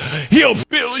hope, he'll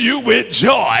fill you with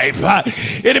joy.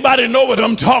 Anybody know what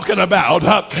I'm talking about?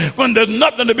 When there's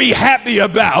nothing to be happy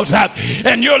about,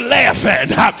 and you're laughing.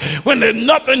 When there's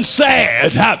nothing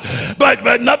sad,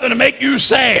 but nothing to make you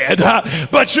sad,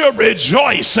 but you're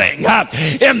rejoicing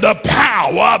in the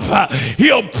power.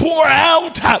 He'll pour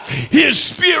out his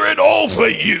spirit over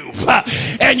you,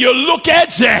 and you look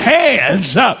at your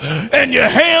hands, and your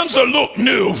hands will look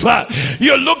new.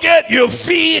 You look at your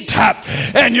feet,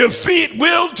 and your feet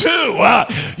will too.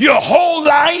 Your whole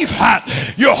life,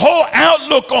 your whole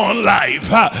outlook on life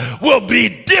will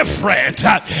be different.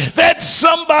 That's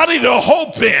somebody to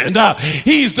hope in.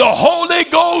 He's the Holy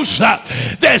Ghost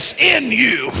that's in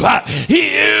you. He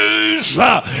is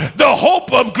the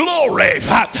hope of glory.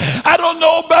 I don't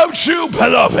know about you,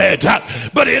 beloved,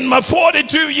 but in my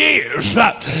 42 years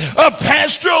of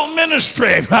pastoral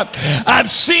ministry,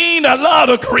 I've seen a lot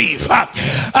of grief.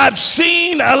 I've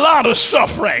seen a lot of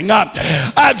suffering.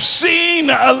 I've seen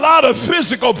a lot of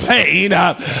physical pain.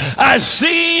 I've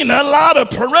seen a lot of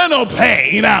parental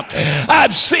pain.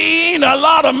 I've seen a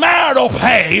lot of marital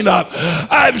pain.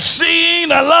 I've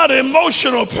seen a lot of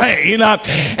emotional pain.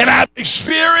 And I've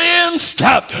experienced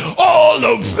all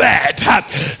of that.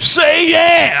 Say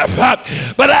yeah.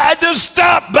 But I just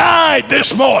stopped by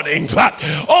this morning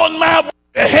on my way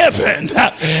to heaven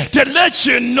to let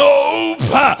you know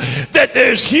that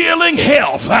there's healing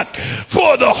health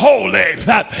for the holy,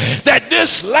 that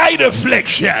this light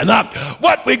affliction,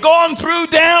 what we're going through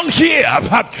down here,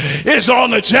 is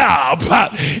on the job,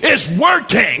 is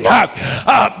working,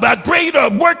 a greater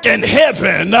work in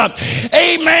heaven.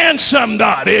 Amen,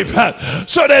 somebody.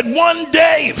 So that one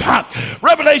day,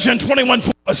 Revelation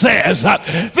 21:4 says,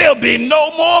 there'll be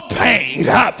no more pain.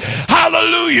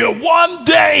 Hallelujah. One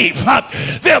day,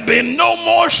 there'll be no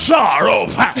more sorrow.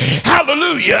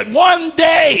 Hallelujah. One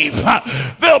day,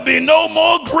 there'll be no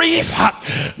more grief,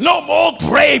 no more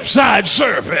graveside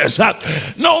service,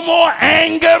 no more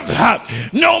anger,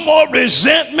 no more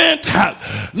resentment,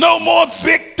 no more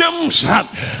victims,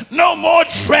 no more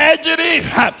tragedy.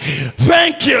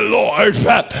 Thank you, Lord.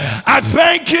 I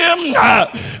thank him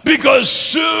because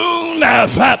soon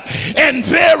and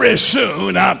very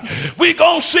soon we're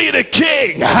going to see the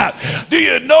King. Do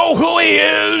you know who he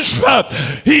is?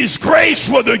 He's grace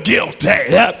for the guilty.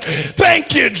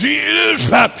 Thank you,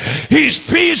 Jesus. He's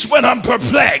peace when I'm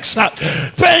perplexed.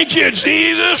 Thank you,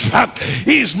 Jesus.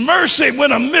 He's mercy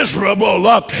when I'm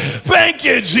miserable. Thank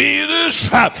you, Jesus.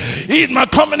 He's my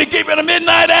company keeper in the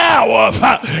midnight hour.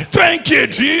 Thank you,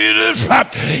 Jesus.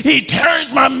 He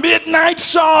turns my midnight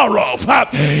sorrow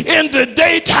into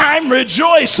daytime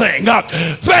rejoicing.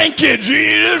 Thank you,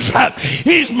 Jesus.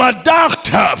 He's my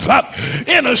doctor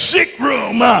in a sick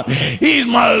room. He's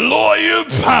my lawyer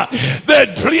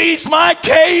that pleads my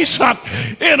case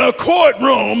in a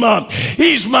courtroom.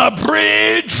 He's my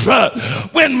bridge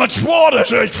when my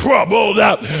waters are troubled.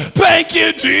 Thank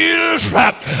you, Jesus.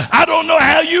 I don't know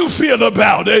how you feel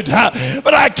about it,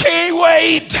 but I can't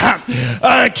wait.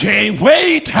 I can't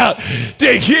wait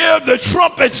to hear the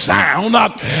trumpet sound.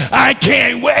 I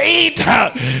can't wait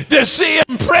to see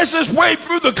him press his way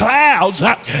through the clouds.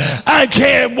 I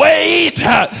can't wait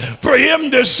for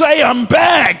him to say, I'm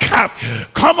back.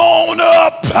 Come on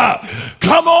up.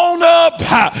 Come on up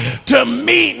to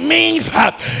meet me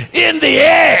in the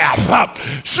air.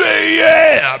 Say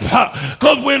yeah.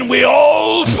 Because when we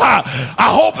all, I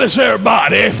hope it's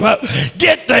everybody,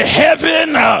 get to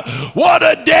heaven, what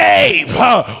a day.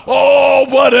 Oh,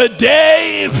 what a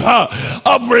day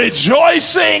of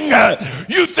rejoicing.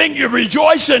 You think you're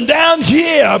rejoicing down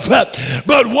here,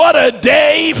 but what a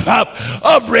day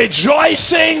of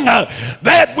rejoicing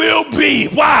that will be.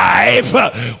 Why?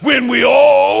 When we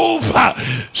all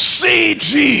see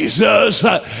Jesus,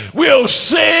 we'll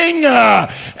sing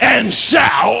and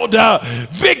shout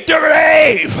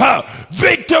victory,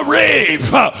 victory,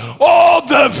 all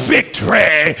the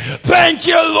victory. Thank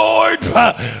you, Lord.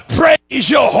 Praise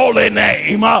your holy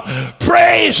name.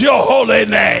 Praise your holy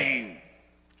name.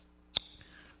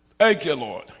 Thank you,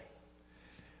 Lord.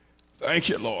 Thank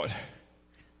you, Lord,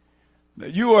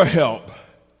 that you are help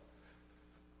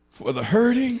for the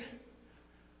hurting,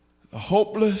 the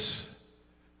hopeless,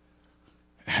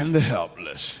 and the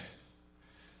helpless.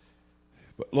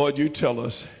 But Lord, you tell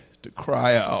us to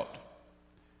cry out,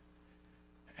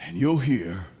 and you'll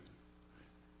hear,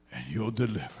 and you'll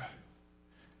deliver.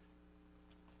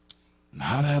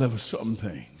 Not out of some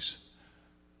things,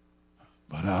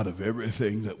 but out of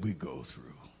everything that we go through.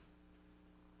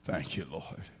 Thank you,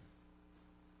 Lord.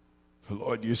 For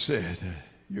Lord, you said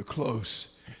you're close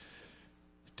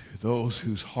to those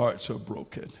whose hearts are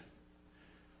broken.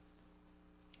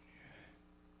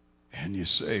 And you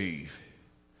save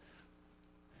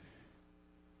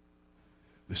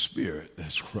the spirit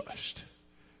that's crushed.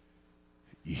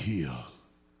 You heal.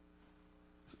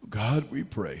 God, we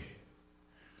pray,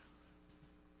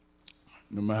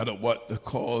 no matter what the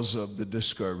cause of the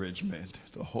discouragement,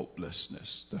 the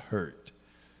hopelessness, the hurt,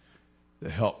 the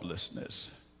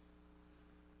helplessness,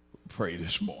 we pray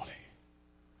this morning,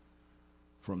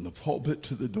 from the pulpit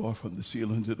to the door, from the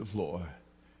ceiling to the floor,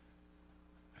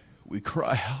 we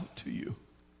cry out to you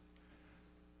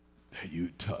that you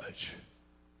touch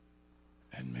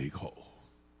and make whole.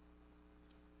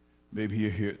 Maybe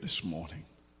you're here this morning.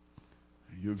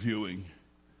 You're viewing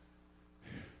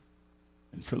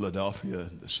in Philadelphia,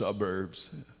 the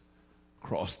suburbs,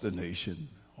 across the nation,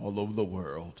 all over the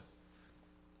world.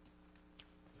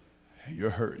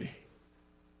 You're hurting.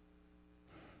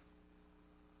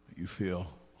 You feel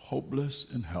hopeless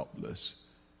and helpless.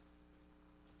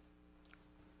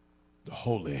 The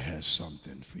Holy has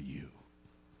something for you.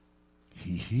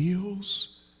 He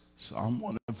heals, Psalm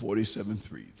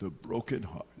 147:3, the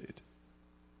brokenhearted.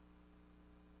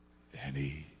 And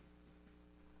he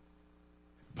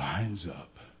binds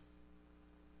up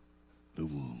the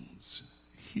wounds.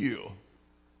 Heal.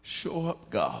 Show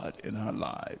up, God, in our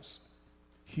lives.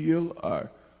 Heal our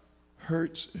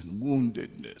hurts and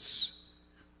woundedness,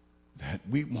 that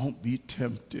we won't be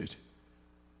tempted,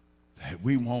 that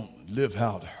we won't live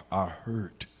out our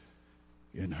hurt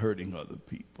in hurting other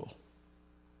people.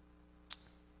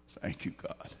 Thank you,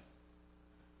 God.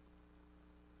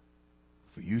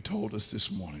 For you told us this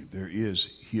morning there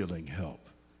is healing help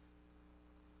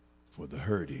for the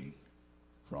hurting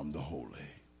from the holy.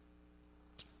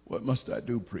 What must I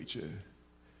do, preacher?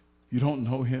 You don't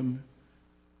know him?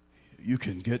 You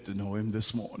can get to know him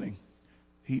this morning.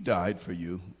 He died for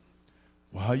you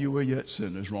while you were yet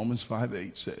sinners. Romans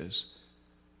 5:8 says,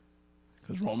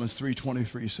 because Romans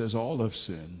 3:23 says all have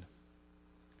sinned,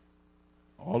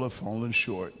 all have fallen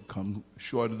short, come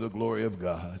short of the glory of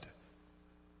God.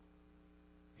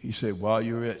 He said, while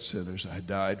you were yet sinners, I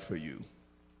died for you.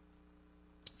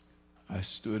 I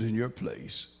stood in your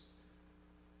place,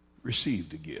 received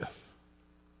the gift.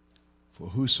 For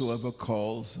whosoever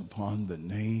calls upon the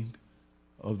name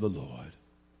of the Lord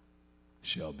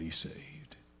shall be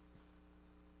saved.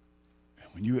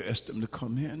 And when you ask him to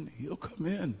come in, he'll come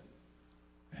in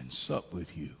and sup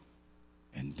with you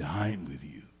and dine with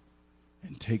you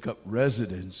and take up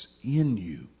residence in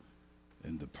you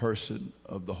in the person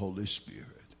of the Holy Spirit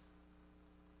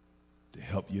to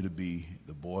help you to be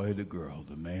the boy, the girl,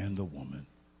 the man, the woman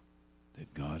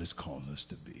that God has called us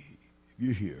to be. If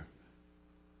you're here,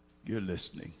 you're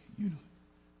listening,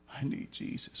 I need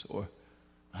Jesus, or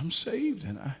I'm saved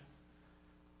and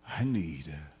I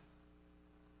need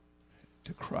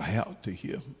to cry out to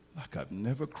him like I've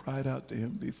never cried out to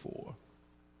him before,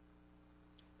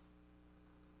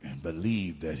 and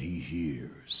believe that he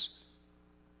hears,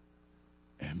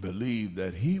 and believe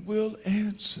that he will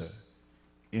answer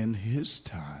in his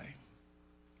time.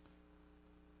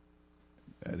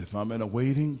 And if I'm in a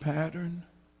waiting pattern,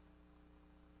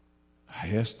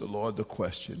 I ask the Lord the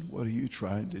question, what are you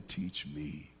trying to teach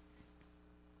me?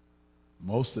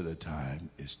 Most of the time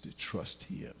is to trust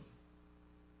him.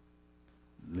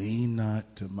 Lean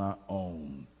not to my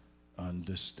own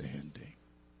understanding,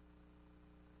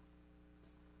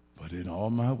 but in all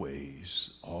my ways,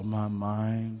 all my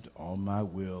mind, all my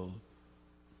will,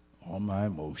 all my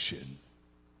emotion,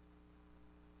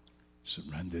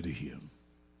 surrender to him.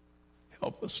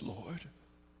 Help us, Lord,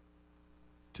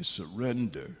 to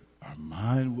surrender our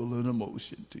mind, will, and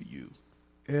emotion to you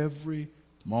every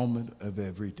moment of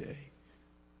every day.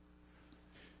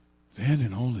 Then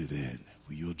and only then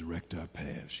will you direct our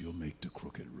paths. You'll make the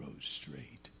crooked road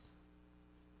straight.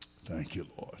 Thank you,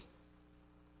 Lord.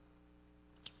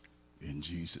 In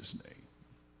Jesus' name,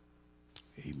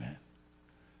 amen.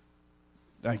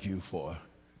 Thank you for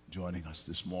joining us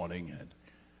this morning, and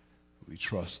we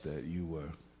trust that you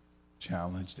were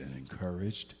challenged and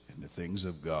encouraged in the things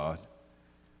of God,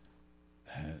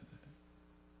 and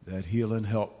that healing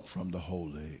help from the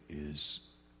Holy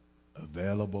is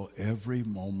available every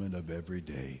moment of every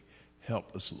day.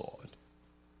 Help us, Lord,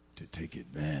 to take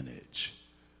advantage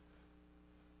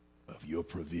of your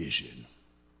provision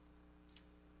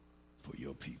for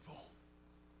your people.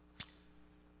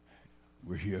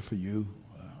 We're here for you.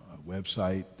 Our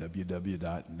website,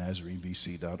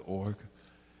 www.nazarenebc.org.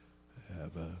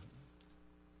 Have a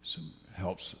some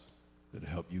helps that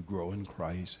help you grow in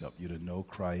Christ, help you to know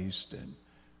Christ and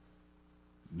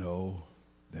know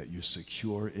that you're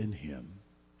secure in him.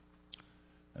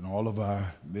 And all of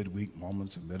our midweek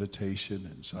moments of meditation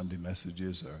and Sunday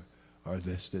messages are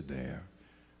listed there.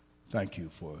 Thank you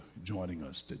for joining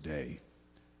us today.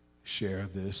 Share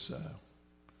this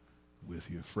with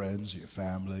your friends, your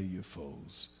family, your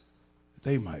foes.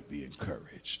 They might be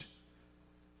encouraged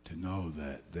to know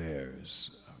that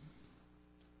there's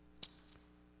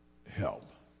help,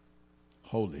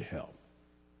 holy help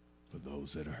for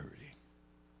those that are hurting.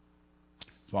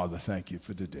 Father, thank you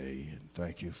for today, and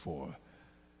thank you for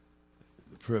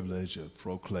the privilege of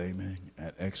proclaiming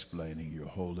and explaining your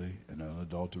holy and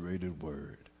unadulterated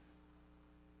word.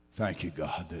 Thank you,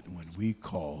 God, that when we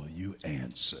call, you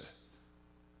answer.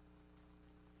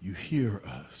 You hear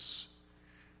us,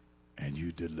 and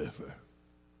you deliver.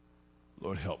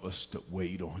 Lord, help us to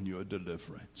wait on your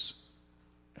deliverance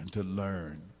and to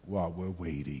learn while we're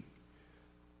waiting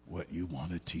what you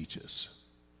want to teach us.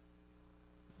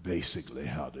 Basically,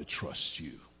 how to trust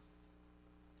you.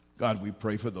 God, we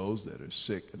pray for those that are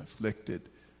sick and afflicted,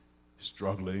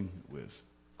 struggling with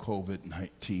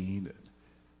COVID-19 and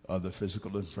other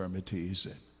physical infirmities,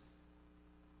 and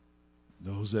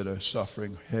those that are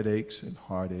suffering headaches and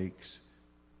heartaches.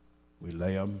 We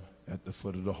lay them at the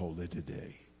foot of the holy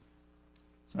today.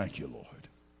 Thank you, Lord.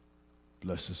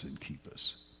 Bless us and keep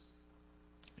us.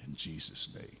 In Jesus'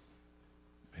 name.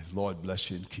 May the Lord bless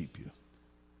you and keep you.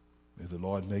 May the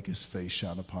Lord make his face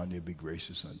shine upon you and be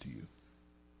gracious unto you.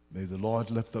 May the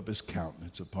Lord lift up his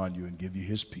countenance upon you and give you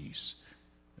his peace.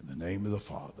 In the name of the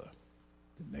Father,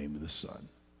 the name of the Son,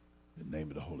 the name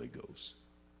of the Holy Ghost.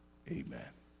 Amen.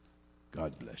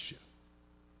 God bless you.